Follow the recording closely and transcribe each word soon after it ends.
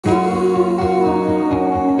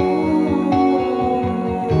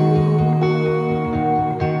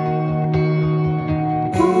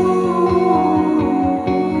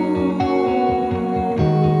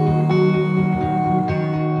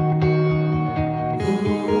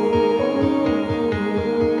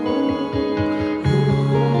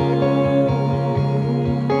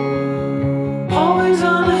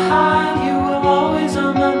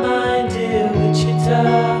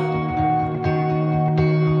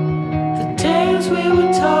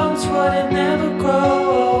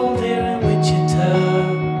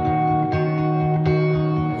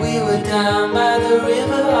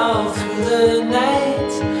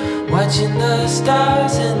watching the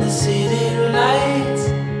stars and the city lights.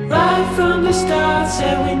 Right from the start,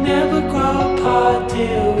 said we never grow apart,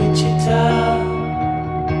 dear Wichita.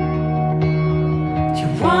 You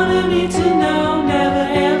wanted me to know, never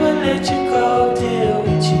ever let you go, dear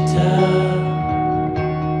Wichita.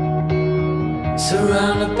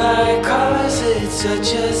 Surrounded by colors, it's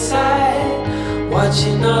such a sight,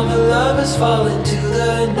 watching all the lovers fall into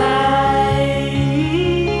the night.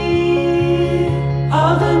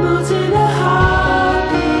 All the moods in a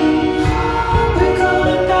heartbeat, we're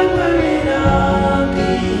going back where it all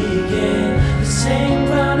began. The same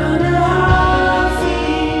ground under our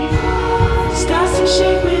feet, starts to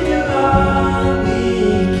shake with you all we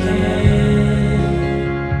can.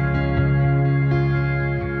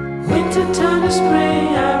 Winter turned to spring,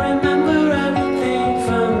 I remember everything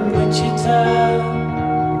from Wichita.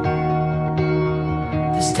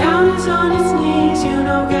 This town is on its knees, you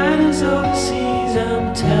know God is overseas,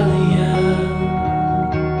 I'm telling ya.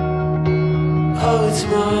 Oh, it's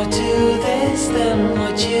more to this than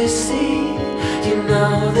what you see. You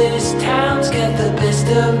know this town's got the best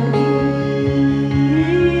of me.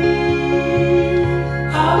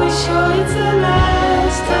 Are we sure it's the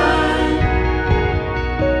last time?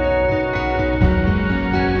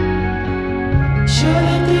 Sure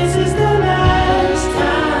that this is the last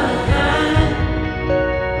time.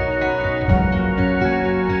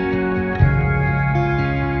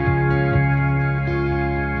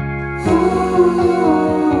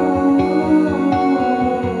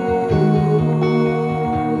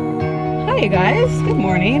 Hi you guys, good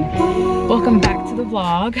morning. Welcome back to the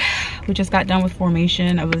vlog. We just got done with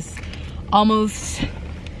formation. I was almost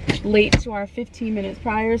late to our 15 minutes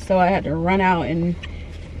prior, so I had to run out and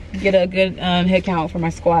get a good head count for my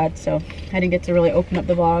squad, so I didn't get to really open up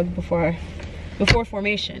the vlog before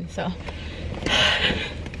formation. So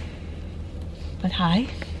but hi,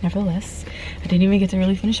 nevertheless, I didn't even get to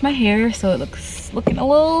really finish my hair, so it looking a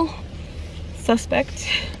little suspect.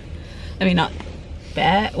 I mean, not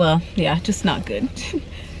bad, well, yeah, just not good. So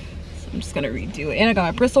I'm just gonna redo it. And I got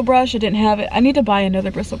my bristle brush. I didn't have it. I need to buy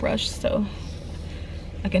another bristle brush so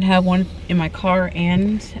I can have one in my car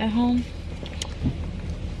and at home.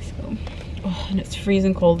 So, oh, and it's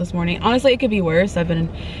freezing cold this morning. Honestly, it could be worse.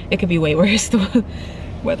 It could be way worse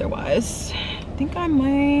weather-wise. I think I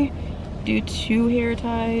might do 2 hair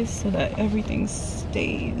ties so that everything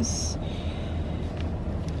stays.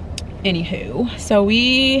 Anywho, so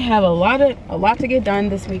we have a lot to get done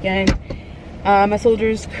this weekend. My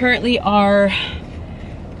soldiers currently are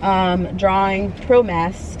drawing pro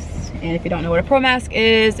masks, and if you don't know what a pro mask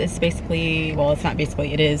is, it's basically, well, it's not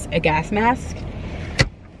basically, it is a gas mask.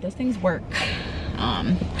 Those things work.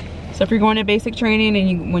 So if you're going to basic training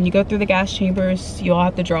and when you go through the gas chambers, you'll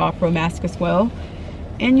have to draw a pro mask as well,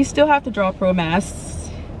 and you still have to draw pro masks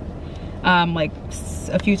like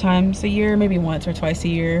a few times a year, maybe once or twice a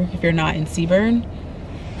year if you're not in CBRN.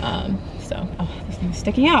 So, oh, this thing's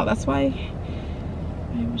sticking out. That's why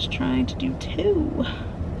I was trying to do 2.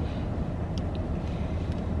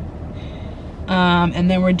 And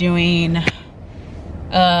then we're doing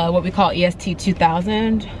what we call EST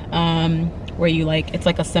 2000, where you it's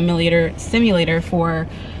like a simulator for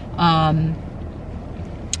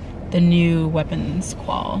the new weapons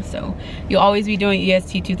qual. So you'll always be doing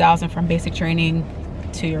EST 2000 from basic training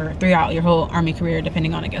to throughout your whole Army career,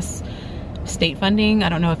 depending on, I guess, state funding. I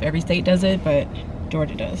don't know if every state does it, but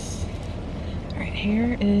Georgia does. All right,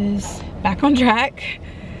 hair is back on track.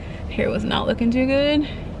 Hair was not looking too good.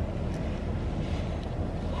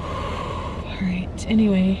 All right,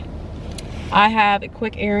 anyway, I have a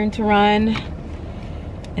quick errand to run,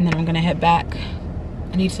 and then I'm gonna head back.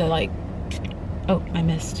 I need to oh, I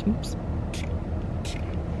missed, oops.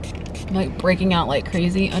 I'm breaking out like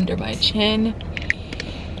crazy under my chin.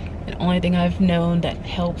 The only thing I've known that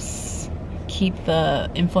helps keep the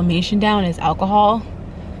inflammation down is alcohol.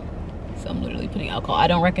 So I'm literally putting alcohol. I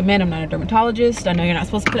don't recommend, I'm not a dermatologist. I know you're not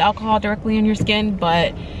supposed to put alcohol directly on your skin,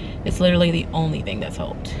 but it's literally the only thing that's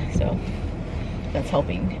helped. So that's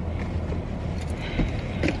helping.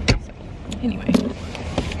 So anyway,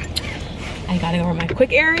 I gotta go run my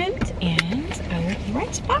quick errand and I will be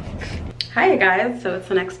right back. Hi guys, so it's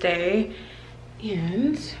the next day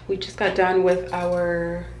and we just got done with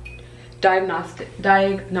our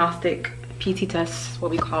diagnostic PT tests,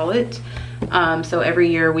 what we call it. So every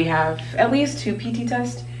year we have at least 2 PT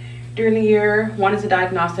tests during the year. One is a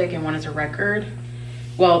diagnostic and one is a record.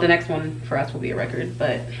 Well, the next one for us will be a record,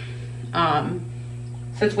 but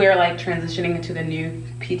since we're transitioning into the new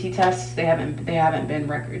PT tests, they haven't been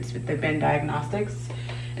records, but they've been diagnostics.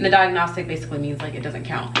 And And the diagnostic basically means like it doesn't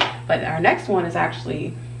count. But our next one is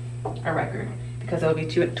actually a record. because it'll be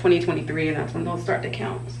 2023 and that's when they'll start to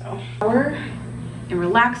count. So shower and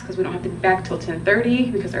relax because we don't have to be back till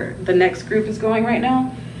 10:30 because the next group is going right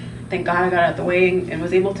now. Thank God I got out of the way and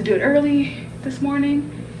was able to do it early this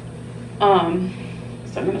morning. So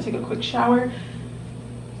I'm gonna take a quick shower.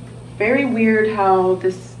 Very weird how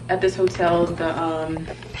at this hotel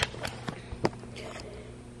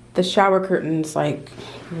the shower curtain's like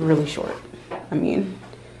really short. I mean,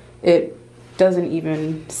 it doesn't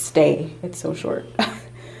even stay. It's so short.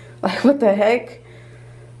 Like, what the heck?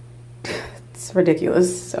 It's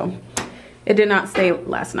ridiculous. So it did not stay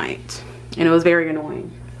last night and it was very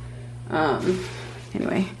annoying.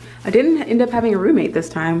 Anyway, I didn't end up having a roommate this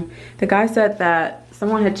time. The guy said that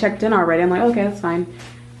someone had checked in already. I'm like, okay, that's fine.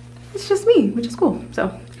 It's just me, which is cool.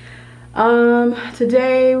 So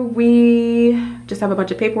today we just have a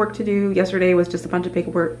bunch of paperwork to do. Yesterday was just a bunch of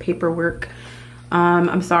paperwork.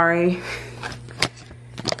 I'm sorry.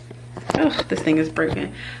 Ugh, this thing is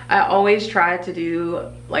broken. I always try to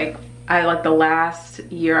do like the last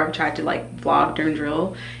year I've tried to like vlog during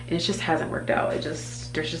drill and it just hasn't worked out.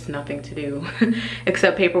 There's just nothing to do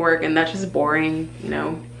except paperwork and that's just boring, you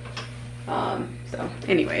know. So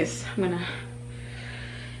anyways, I'm gonna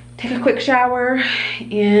take a quick shower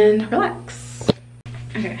and relax.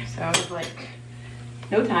 Okay, so I was like,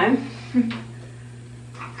 no time.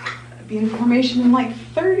 I'll be in formation in like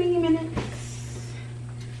 30 minutes.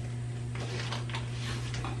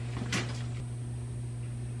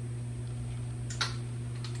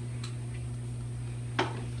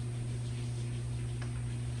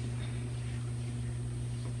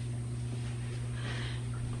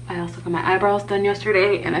 I also got my eyebrows done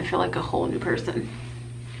yesterday and I feel like a whole new person.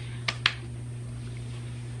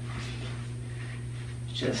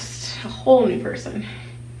 Just a whole new person.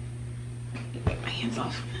 Get my hands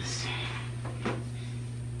off of this.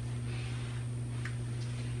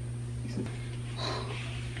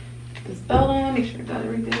 Put this belt on, make sure I got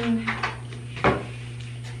everything.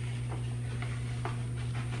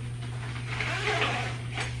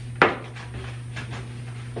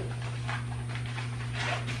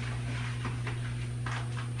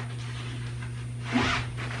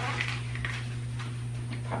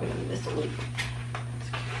 Probably gonna miss a loop.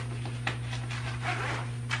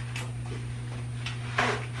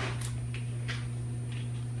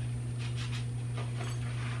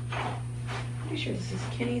 Pretty sure this is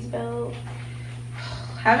Kenny's belt.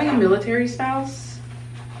 Having a military spouse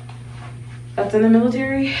that's in the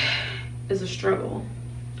military is a struggle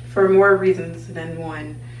for more reasons than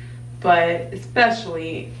one, but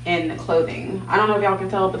especially in the clothing. I don't know if y'all can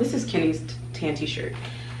tell, but this is Kenny's tan t-shirt.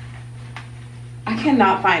 I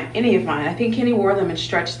cannot find any of mine. I think Kenny wore them and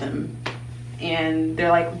stretched them and they're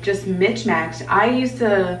like just mismatched. I used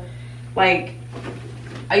to be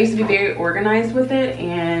very organized with it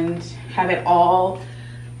and have it all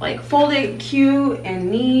like folded cute and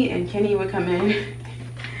neat, and Kenny would come in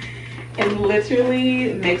and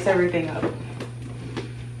literally mix everything up.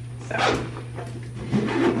 So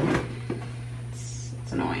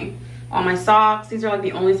it's annoying. All my socks, these are like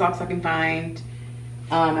the only socks I can find.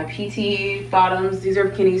 My PT bottoms, these are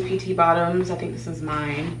Kenny's PT bottoms. I think this is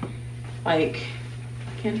mine. Like,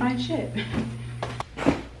 I can't find shit. Let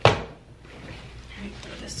me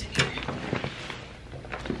throw this in here.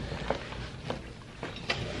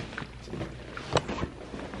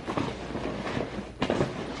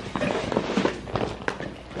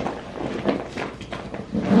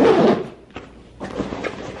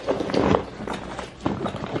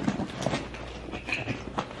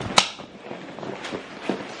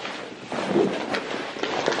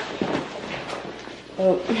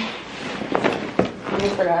 Oh, I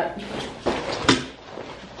forgot.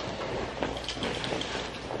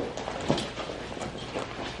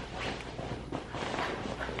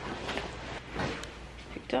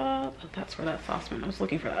 Picked up. Oh, that's where that sauce went. I was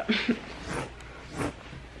looking for that.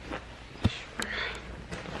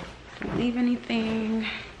 Don't leave anything.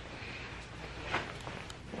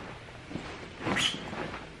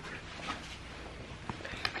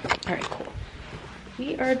 All right, cool.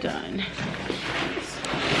 We are done.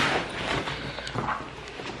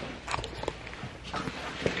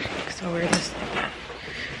 So we're just like that.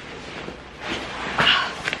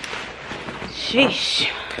 Sheesh.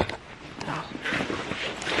 Oh.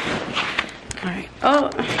 All right. Oh,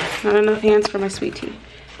 not enough hands for my sweet tea.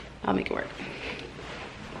 I'll make it work.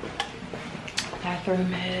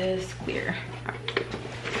 Bathroom is clear.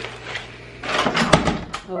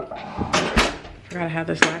 Oh, forgot I had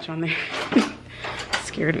this latch on there.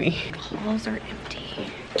 Scared me. The halls are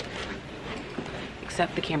empty.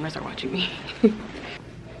 Except the cameras are watching me.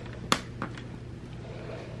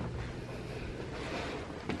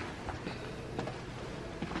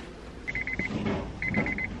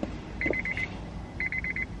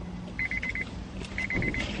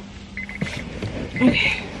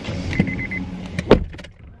 Okay.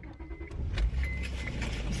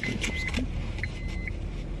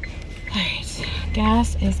 Alright,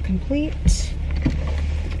 gas is complete.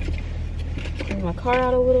 Bring my car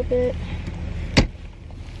out a little bit.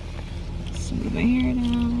 Smooth my hair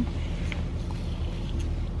down.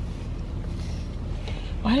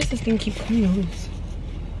 Why does this thing keep coming loose?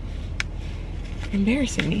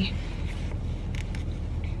 Embarrassing me.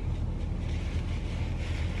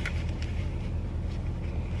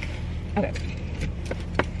 Okay.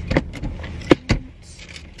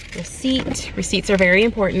 Receipts are very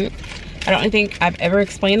important. I don't think I've ever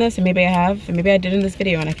explained this, and maybe I have, and maybe I did in this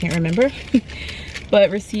video and I can't remember.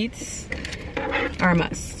 But receipts are a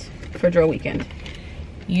must for drill weekend.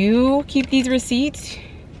 You keep these receipts,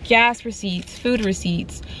 gas receipts, food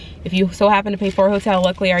receipts. If you so happen to pay for a hotel,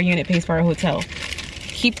 luckily our unit pays for a hotel.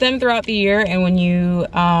 Keep them throughout the year, and when you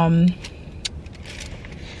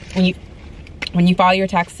file your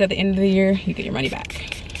taxes at the end of the year, you get your money back.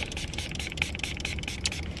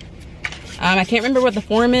 I can't remember what the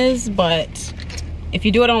form is, but if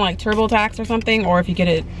you do it on like TurboTax or something, or if you get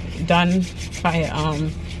it done by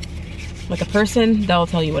like a person, they'll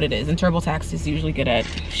tell you what it is. And TurboTax is usually good at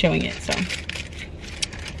showing it, so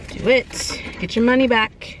do it. Get your money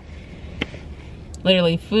back.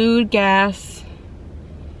 Literally food, gas,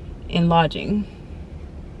 and lodging.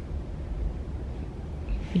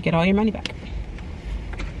 You get all your money back.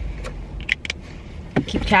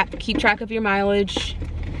 Keep track of your mileage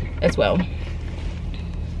as well.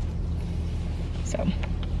 So,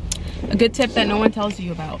 a good tip that no one tells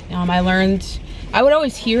you about. I would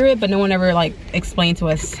always hear it, but no one ever like explained to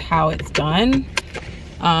us how it's done.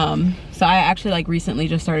 So I actually like recently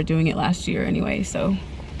just started doing it last year anyway. So,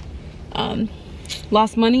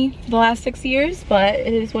 lost money for the last 6 years, but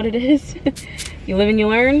it is what it is. You live and you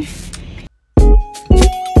learn.